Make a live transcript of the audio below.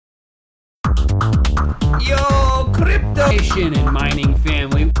Yo, crypto nation and mining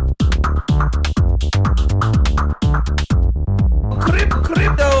family.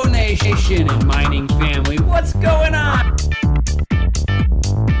 Crypto nation and mining family. What's going on?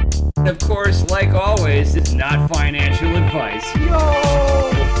 Of course, like always, it's not financial advice.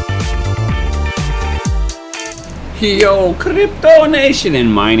 Yo, crypto nation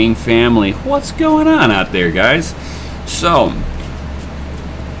and mining family. What's going on out there, guys? So,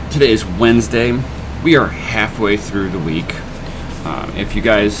 today is Wednesday. We are halfway through the week. If you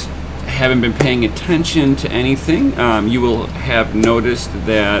guys haven't been paying attention to anything, you will have noticed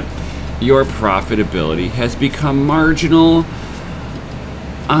that your profitability has become marginal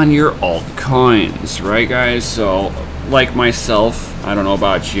on your altcoins, right, guys? So, like myself, I don't know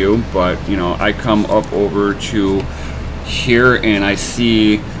about you, but you know, I come up over to here and I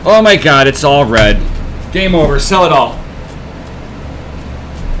see, oh my god, it's all red. Game over, sell it all.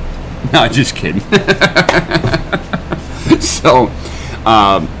 No, just kidding. So,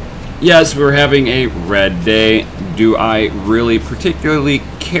 yes, we're having a red day. Do I really particularly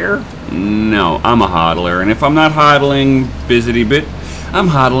care? No, I'm a hodler, and if I'm not hodling BusyBit, I'm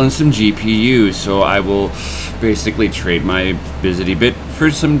hodling some GPUs, so I will basically trade my BusyBit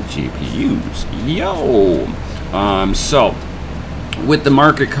for some GPUs. Yo! So, with the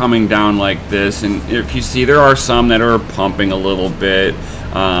market coming down like this, and if you see, there are some that are pumping a little bit.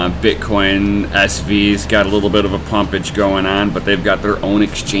 Bitcoin SV's got a little bit of a pumpage going on, but they've got their own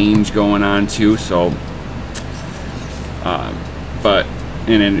exchange going on too. So, and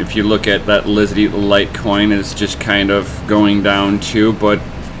then if you look at that Litecoin, is just kind of going down too. But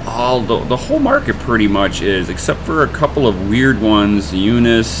the whole market pretty much is, except for a couple of weird ones.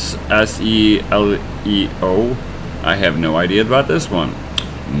 Eunice, SELEO. I have no idea about this one.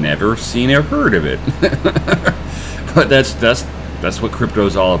 Never seen or heard of it. But that's what crypto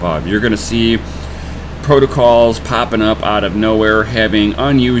is all about. You're going to see protocols popping up out of nowhere, having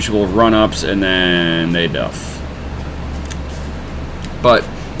unusual run-ups, and then they duff. But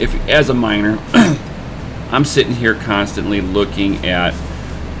if, as a miner, I'm sitting here constantly looking at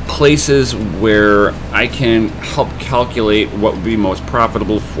places where I can help calculate what would be most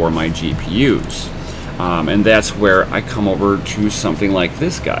profitable for my GPUs. And that's where I come over to something like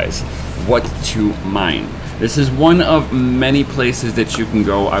this, guys. What to mine. This is one of many places that you can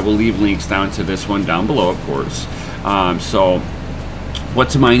go. I will leave links down to this one down below, of course. So, what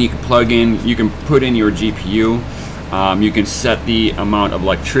to mine, you can plug in, you can put in your GPU. You can set the amount of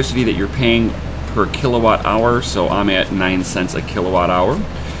electricity that you're paying per kilowatt hour. So I'm at 9 cents a kilowatt hour,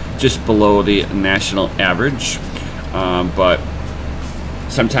 just below the national average. But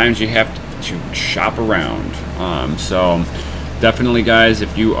sometimes you have to shop around. So definitely, guys,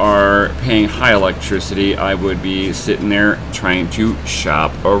 if you are paying high electricity, I would be sitting there trying to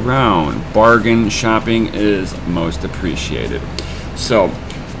shop around. Bargain shopping is most appreciated. So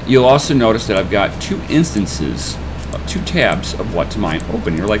you'll also notice that I've got two tabs of what to mine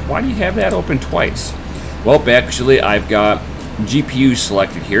open. You're like, why do you have that open twice? Well, actually, I've got GPUs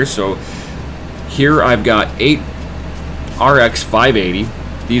selected here. So here I've got 8 RX 580.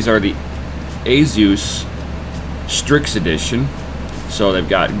 These are the Asus Strix Edition. So they've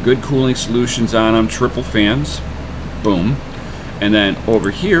got good cooling solutions on them, triple fans. Boom. And then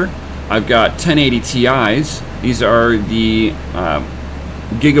over here, I've got 1080 Ti's. These are the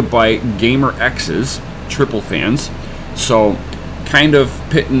Gigabyte Gamer X's, triple fans. So kind of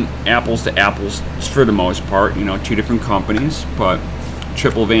pitting apples to apples for the most part, you know, two different companies, but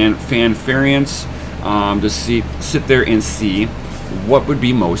triple fan variants, to sit there and see what would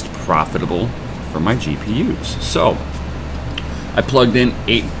be most profitable for my GPUs. So I plugged in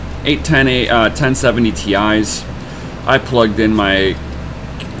 1070 Ti's. I plugged in my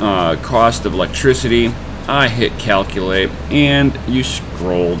cost of electricity. I hit calculate, and you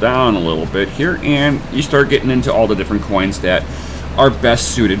scroll down a little bit here and you start getting into all the different coins that are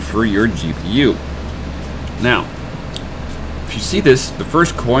best suited for your GPU. Now, if you see this, the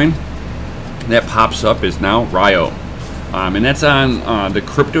first coin that pops up is now Rio. And that's on the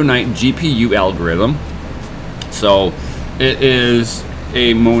Crypto Night GPU algorithm. So it is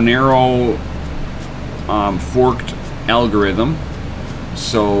a Monero forked algorithm.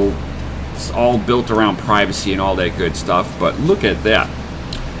 So it's all built around privacy and all that good stuff. But look at that.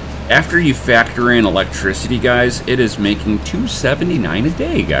 After you factor in electricity, guys, it is making $2.79 a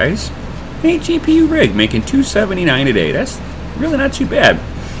day, guys. Hey, GPU rig making $2.79 a day. That's really not too bad,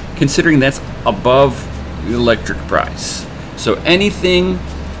 considering that's above the electric price. So anything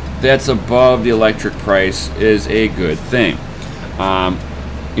that's above the electric price is a good thing.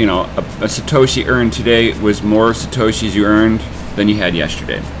 You know, a Satoshi earned today was more Satoshis you earned than you had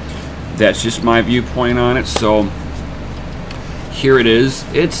yesterday. That's just my viewpoint on it. So here it is.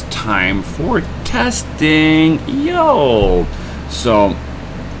 It's time for testing. Yo! So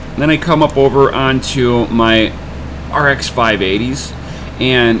then I come up over onto my RX 580s,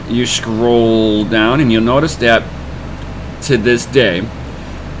 and you scroll down, and you'll notice that to this day,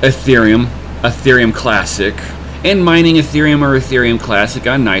 Ethereum Classic, and mining Ethereum or Ethereum Classic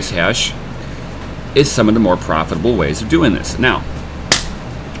on NiceHash is some of the more profitable ways of doing this. Now,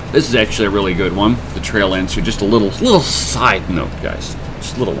 this is actually a really good one. The trail ends here. Just a little side note, guys.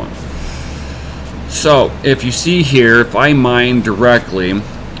 Just a little one. So, if you see here, if I mine directly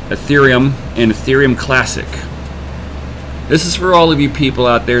Ethereum and Ethereum Classic, this is for all of you people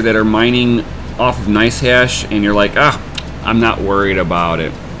out there that are mining off of NiceHash, and you're like, I'm not worried about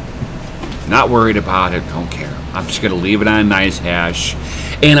it. Not worried about it. Don't care. I'm just going to leave it on NiceHash,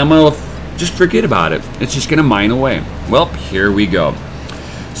 and I'm going to just forget about it. It's just going to mine away. Well, here we go.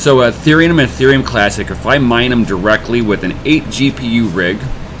 So Ethereum and Ethereum Classic, if I mine them directly with an 8 GPU rig,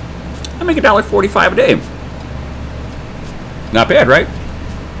 I make $1.45 a day. Not bad, right?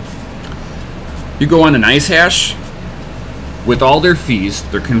 You go on to NiceHash, with all their fees,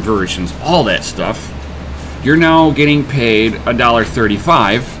 their conversions, all that stuff, you're now getting paid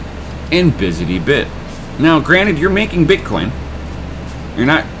 $1.35 in Bizzity Bit. Now, granted, you're making Bitcoin. You're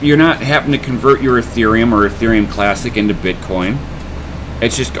not having to convert your Ethereum or Ethereum Classic into Bitcoin.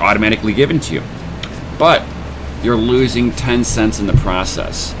 It's just automatically given to you. But you're losing 10 cents in the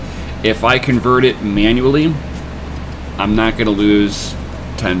process. If I convert it manually, I'm not going to lose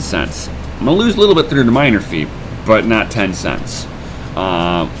 10 cents. I'm going to lose a little bit through the miner fee, but not 10 cents.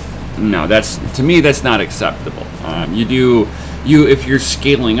 No, to me, that's not acceptable. If you're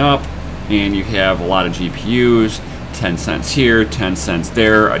scaling up and you have a lot of GPUs, 10 cents here, 10 cents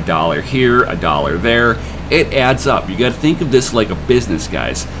there, $1 here, $1 there, it adds up. You got to think of this like a business,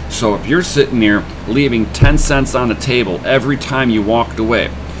 guys. So if you're sitting there leaving 10 cents on the table every time you walked away,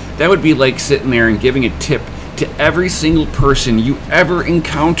 that would be like sitting there and giving a tip to every single person you ever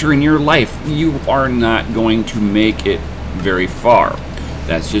encounter in your life. You are not going to make it very far.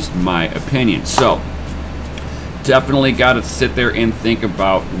 That's just my opinion. So definitely got to sit there and think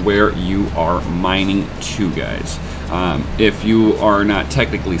about where you are mining to, guys. If you are not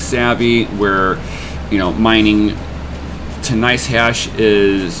technically savvy, where mining to NiceHash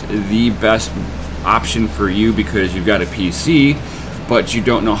is the best option for you because you've got a PC, but you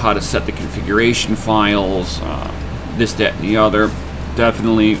don't know how to set the configuration files, this, that, and the other,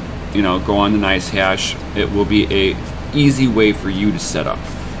 definitely, go on to NiceHash. It will be a easy way for you to set up.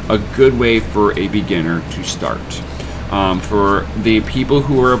 A good way for a beginner to start. For the people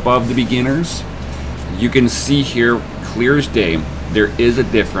who are above the beginners, you can see here, clear as day, there is a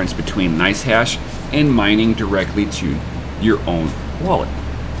difference between NiceHash and mining directly to your own wallet.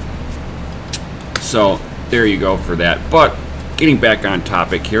 So, there you go for that. But getting back on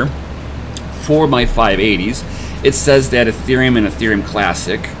topic here, for my 580s, it says that Ethereum and Ethereum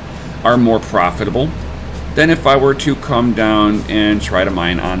Classic are more profitable than if I were to come down and try to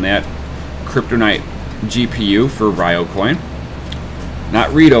mine on that Kryptonite GPU for Ryo coin.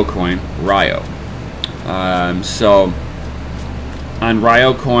 Not Rito coin, Ryo. So on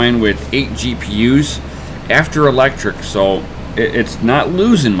Ryo coin with 8 GPUs after electric, so it's not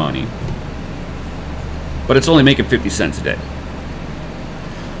losing money, but it's only making 50 cents a day.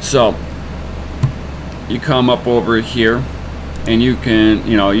 So you come up over here and you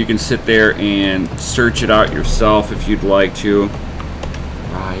can sit there and search it out yourself if you'd like to.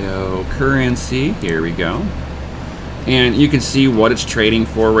 Ryo currency, here we go, and you can see what it's trading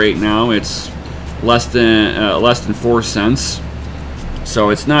for right now. It's less than 4 cents, so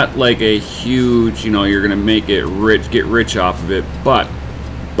it's not like a huge, you're gonna make it rich, get rich off of it. But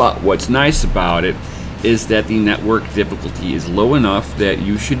what's nice about it is that the network difficulty is low enough that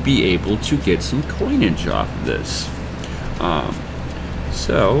you should be able to get some coinage off of this.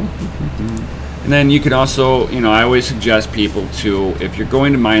 And then you could also, I always suggest people to, if you're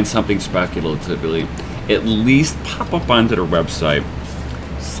going to mine something speculatively, at least pop up onto their website,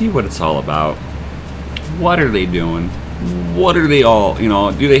 see what it's all about. What are they doing? What are they all,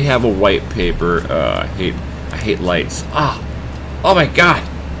 do they have a white paper? I hate lights. Oh my God,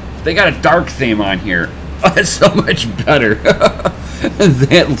 they got a dark theme on here. Oh, it's so much better.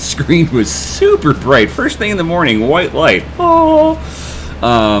 That screen was super bright. First thing in the morning, white light. Oh.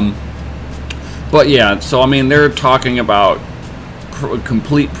 But yeah, so they're talking about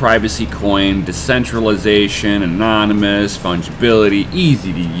complete privacy coin, decentralization, anonymous, fungibility,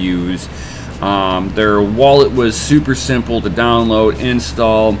 easy to use. Their wallet was super simple to download,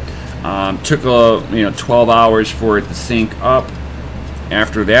 install. Took 12 hours for it to sync up.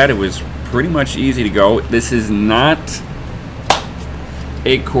 After that, it was pretty much easy to go. This is not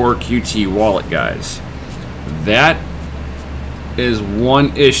a core QT wallet, guys. That is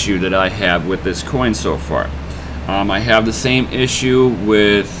one issue that I have with this coin so far. I have the same issue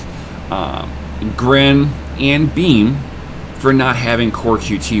with Grin and Beam for not having core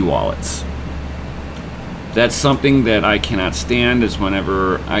QT wallets. That's something that I cannot stand, is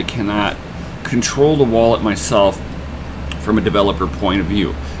whenever I cannot control the wallet myself from a developer point of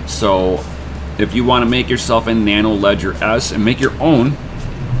view. So if you want to make yourself a Nano Ledger S and make your own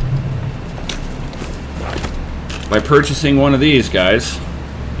by purchasing one of these, guys,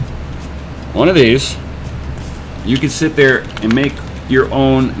 one of these, you can sit there and make your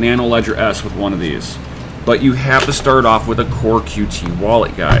own Nano Ledger S with one of these. But you have to start off with a core QT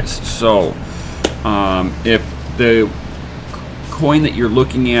wallet, guys. So if the coin that you're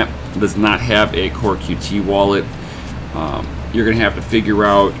looking at does not have a core QT wallet, you're going to have to figure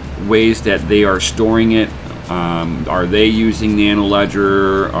out ways that they are storing it. Are they using Nano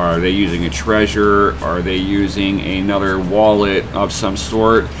Ledger? Are they using a Treasure? Are they using another wallet of some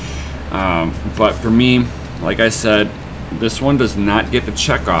sort? But for me, like I said, this one does not get the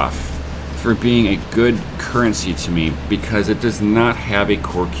check off for being a good currency to me because it does not have a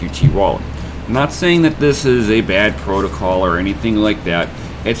core QT wallet. I'm not saying that this is a bad protocol or anything like that.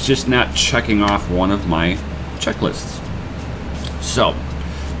 It's just not checking off one of my checklists. So,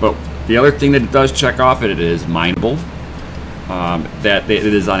 but the other thing that it does check off, it is mineable. That it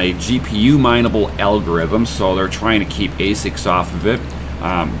is on a GPU mineable algorithm, so they're trying to keep ASICs off of it.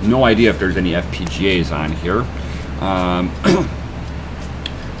 No idea if there's any FPGAs on here.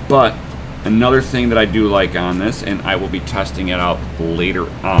 But another thing that I do like on this, and I will be testing it out later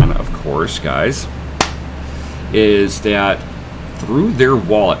on, of course, guys, is that through their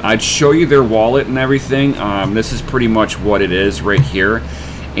wallet, I'd show you their wallet and everything. This is pretty much what it is right here.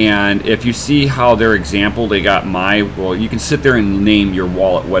 And if you see how their example, they got well, you can sit there and name your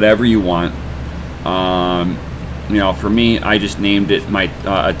wallet whatever you want. You know, for me, I just named it my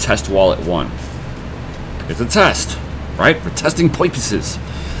a test wallet 1. It's a test, right? For testing purposes.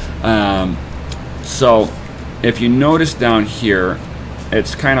 So if you notice down here,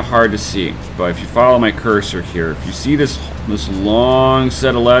 it's kind of hard to see, but if you follow my cursor here, if you see this long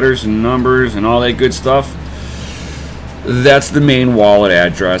set of letters and numbers and all that good stuff, that's the main wallet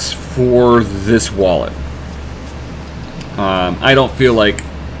address for this wallet. I don't feel like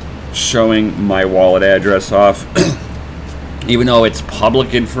showing my wallet address off, even though it's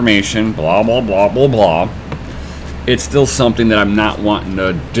public information, blah, blah, blah, blah, blah. It's still something that I'm not wanting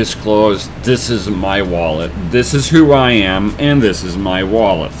to disclose. This is my wallet. This is who I am, and this is my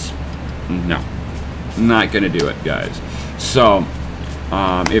wallet. No, not going to do it, guys. So,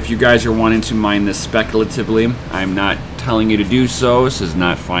 if you guys are wanting to mine this speculatively, I'm not telling you to do so. This is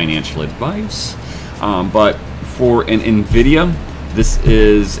not financial advice. But for an NVIDIA, this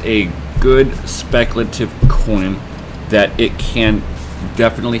is a good speculative coin that it can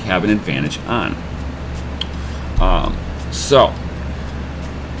definitely have an advantage on. So,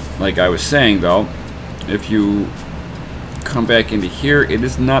 like I was saying though, if you come back into here, it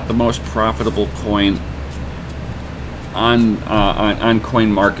is not the most profitable coin on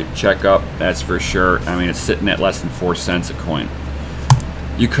Coin Market Checkup, that's for sure. I mean, it's sitting at less than 4 cents a coin.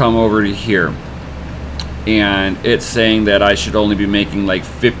 You come over to here, and it's saying that I should only be making like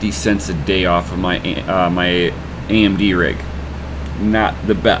 50 cents a day off of my my AMD rig. Not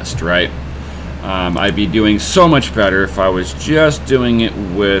the best, right? I'd be doing so much better if I was just doing it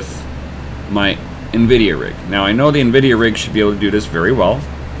with my NVIDIA rig. Now, I know the NVIDIA rig should be able to do this very well,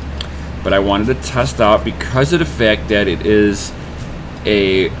 but I wanted to test out because of the fact that it is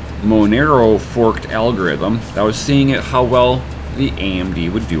a Monero forked algorithm. I was seeing it how well the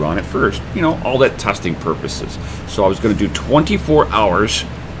AMD would do on it first. You know, all that testing purposes. So I was going to do 24 hours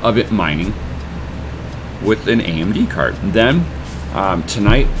of it mining with an AMD card. And then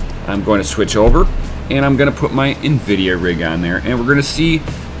tonight I'm going to switch over and I'm going to put my NVIDIA rig on there, and we're going to see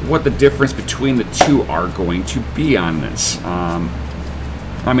what the difference between the two are going to be on this.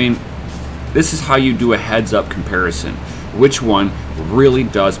 I mean, this is how you do a heads-up comparison. Which one really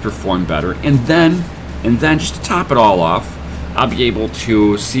does perform better, and then just to top it all off, I'll be able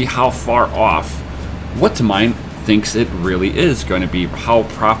to see how far off what to mine thinks it really is going to be, how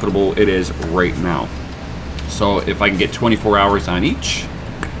profitable it is right now. So if I can get 24 hours on each,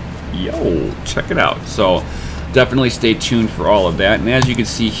 yo, check it out. So definitely stay tuned for all of that. And as you can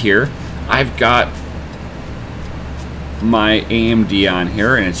see here, I've got my AMD on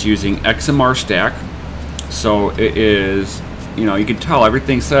here, and it's using XMR stack. So it is, you know, you can tell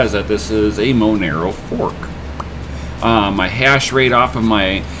everything says that this is a Monero fork. My hash rate off of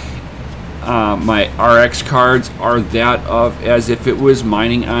my my RX cards are that of as if it was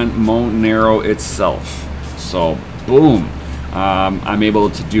mining on Monero itself. So boom, I'm able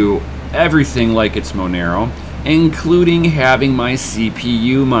to do everything like it's Monero, including having my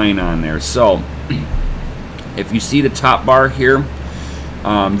CPU mine on there. So if you see the top bar here,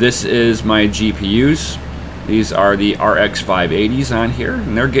 this is my GPUs. These are the RX 580s on here,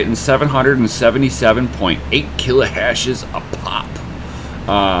 and they're getting 777.8 kilohashes a pop.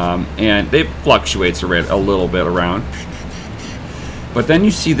 And it fluctuates a little bit around. But then you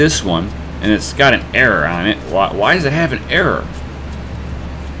see this one, and it's got an error on it. Why does it have an error?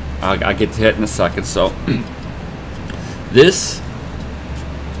 I'll get to it in a second. So this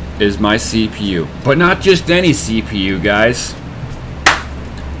is my CPU, but not just any CPU, guys.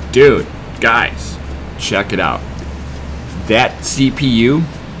 Dude, guys, check it out. That CPU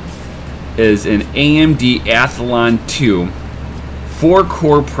is an AMD Athlon 2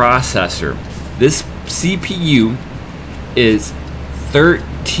 4-core processor. This CPU is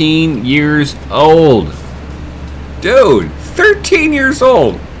 13 years old. Dude, 13 years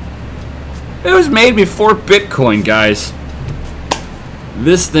old. It was made before Bitcoin, guys.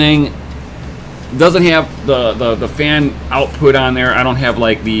 This thing doesn't have the fan output on there. I don't have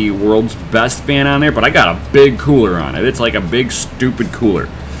like the world's best fan on there, but I got a big cooler on it. It's like a big stupid cooler.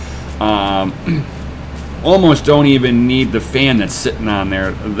 Almost don't even need the fan that's sitting on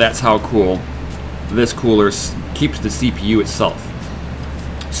there. That's how cool this cooler keeps the CPU itself.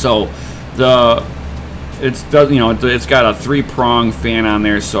 So it's got a 3-prong fan on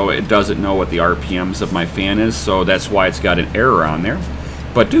there, so it doesn't know what the RPMs of my fan is. So that's why it's got an error on there.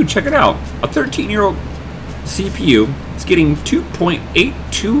 But dude, check it out. A 13-year-old CPU is getting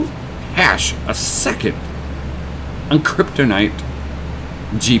 2.82 hash a second on Kryptonite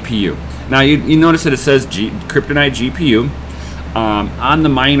GPU. Now you notice that it says Kryptonite GPU on the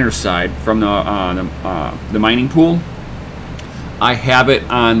miner side from the mining pool. I have it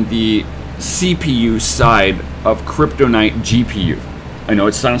on the CPU side of Kryptonite GPU. I know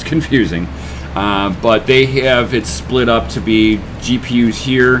it sounds confusing. But they have it split up to be GPUs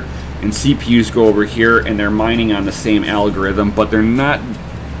here and CPUs go over here, and they're mining on the same algorithm, but they're not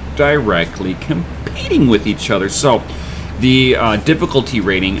directly competing with each other. So the difficulty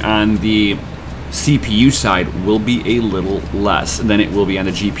rating on the CPU side will be a little less than it will be on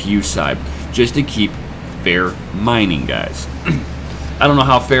the GPU side, just to keep fair mining, guys. I don't know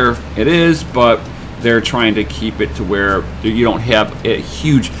how fair it is, but they're trying to keep it to where you don't have a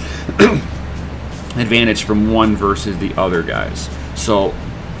huge advantage from one versus the other, guys. So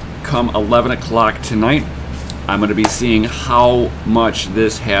come 11 o'clock tonight, I'm going to be seeing how much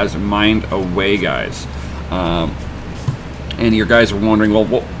this has mined away, guys. And your guys are wondering, well,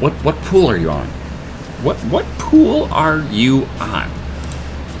 what pool are you on? What pool are you on?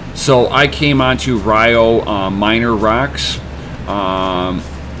 So I came onto Rio Miner Rocks.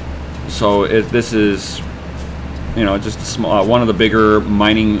 So this is, just a small, one of the bigger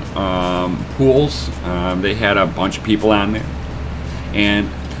mining pools. They had a bunch of people on there, and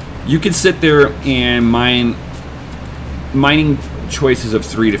you can sit there and mining choices of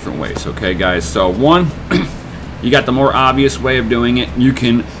 3 different ways. Okay, guys. So one, you got the more obvious way of doing it. You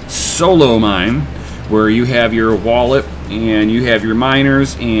can solo mine, where you have your wallet and you have your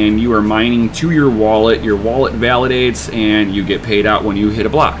miners, and you are mining to your wallet. Your wallet validates, and you get paid out when you hit a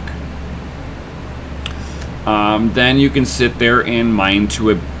block. Then you can sit there and mine to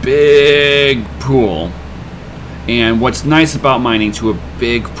a big pool. And what's nice about mining to a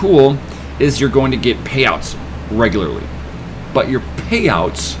big pool is you're going to get payouts regularly. But your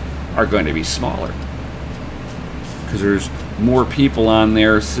payouts are going to be smaller, because there's more people on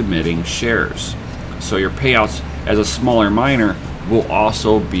there submitting shares. So your payouts as a smaller miner will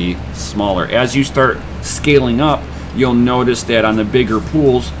also be smaller. As you start scaling up, you'll notice that on the bigger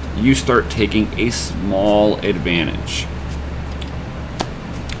pools, you start taking a small advantage.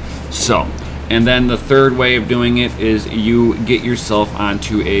 So, and then the third way of doing it is you get yourself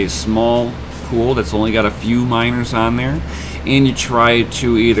onto a small pool that's only got a few miners on there, and you try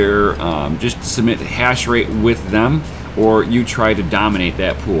to either just submit hash rate with them, or you try to dominate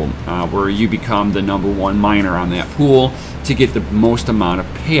that pool, where you become the #1 miner on that pool to get the most amount of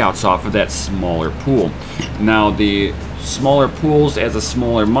payouts off of that smaller pool. Now, the smaller pools as a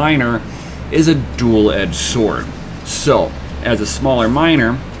smaller miner is a dual-edged sword. So, as a smaller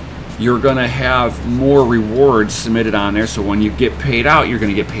miner, you're going to have more rewards submitted on there, so when you get paid out, you're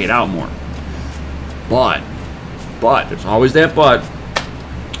going to get paid out more. But, there's always that but.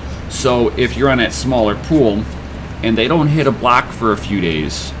 So, if you're on that smaller pool, and they don't hit a block for a few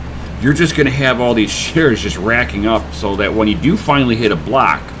days, you're just going to have all these shares just racking up, so that when you do finally hit a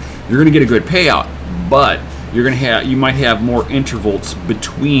block, you're going to get a good payout. But you might have more intervals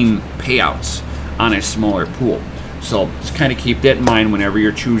between payouts on a smaller pool. So just kind of keep that in mind whenever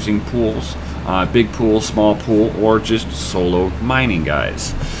you're choosing pools, big pool, small pool, or just solo mining,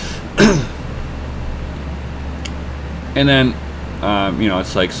 guys. And then, you know,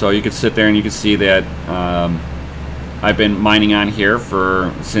 it's like, so you could sit there and you can see that I've been mining on here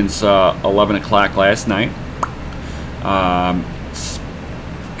since 11 o'clock last night.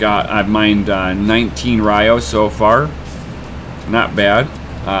 I've mined 19 Rio so far. Not bad.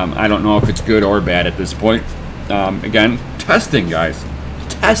 I don't know if it's good or bad at this point. Again, testing, guys.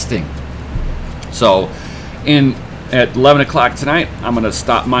 Testing. So, at 11 o'clock tonight, I'm going to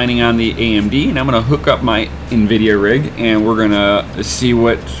stop mining on the AMD, and I'm going to hook up my NVIDIA rig, and we're going to see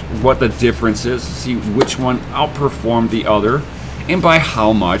what the difference is, see which one outperformed the other, and by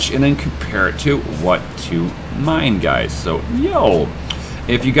how much, and then compare it to what to mine, guys. So, yo,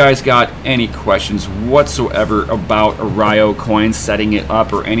 if you guys got any questions whatsoever about a Rio coin, setting it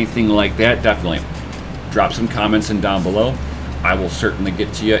up, or anything like that, definitely drop some comments in down below. I will certainly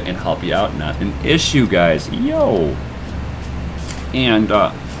get to you and help you out. Not an issue, guys. Yo. And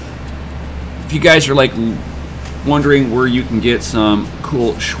if you guys are like wondering where you can get some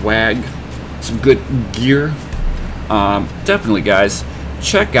cool swag, some good gear, definitely, guys,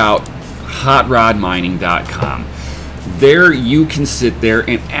 check out hotrodmining.com. There you can sit there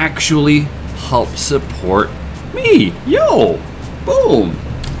and actually help support me. Yo. Boom.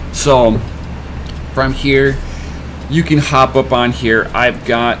 So from here, you can hop up on here. I've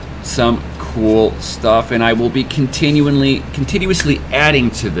got some cool stuff, and I will be continuously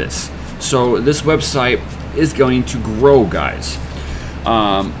adding to this. So this website is going to grow, guys.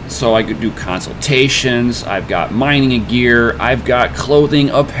 So I could do consultations. I've got mining gear. I've got clothing,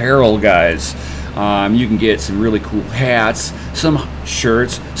 apparel, guys. You can get some really cool hats, some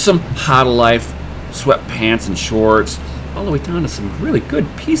shirts, some How to Life sweatpants and shorts, all the way down to some really good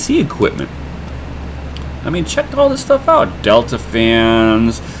PC equipment. I mean, check all this stuff out. Delta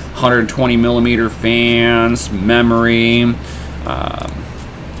fans, 120 millimeter fans, memory.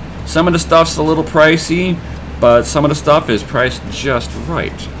 Some of the stuff's a little pricey, but some of the stuff is priced just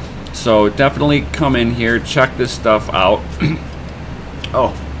right. So definitely come in here, check this stuff out.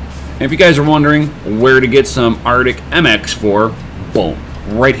 Oh, and if you guys are wondering where to get some Arctic MX4, boom,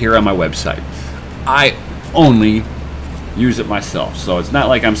 right here on my website. I only use it myself, so it's not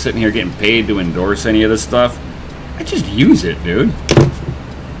like I'm sitting here getting paid to endorse any of this stuff. I just use it, dude.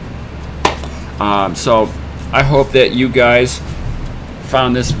 So I hope that you guys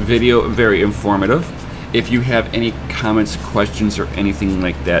found this video very informative. If you have any comments, questions, or anything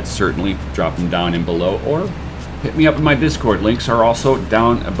like that, certainly drop them down in below, or hit me up in my Discord. Links are also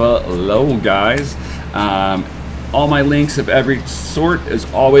down below, guys. All my links of every sort is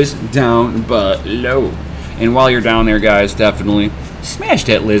always down below. And while you're down there, guys, definitely smash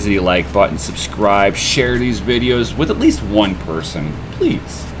that Lizzie like button, subscribe, share these videos with at least one person,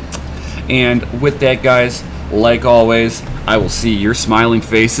 please. And with that, guys, like always, I will see your smiling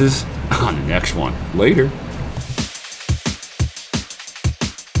faces on the next one. Later.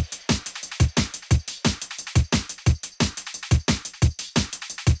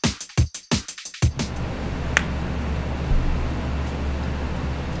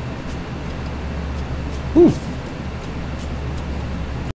 Ooh.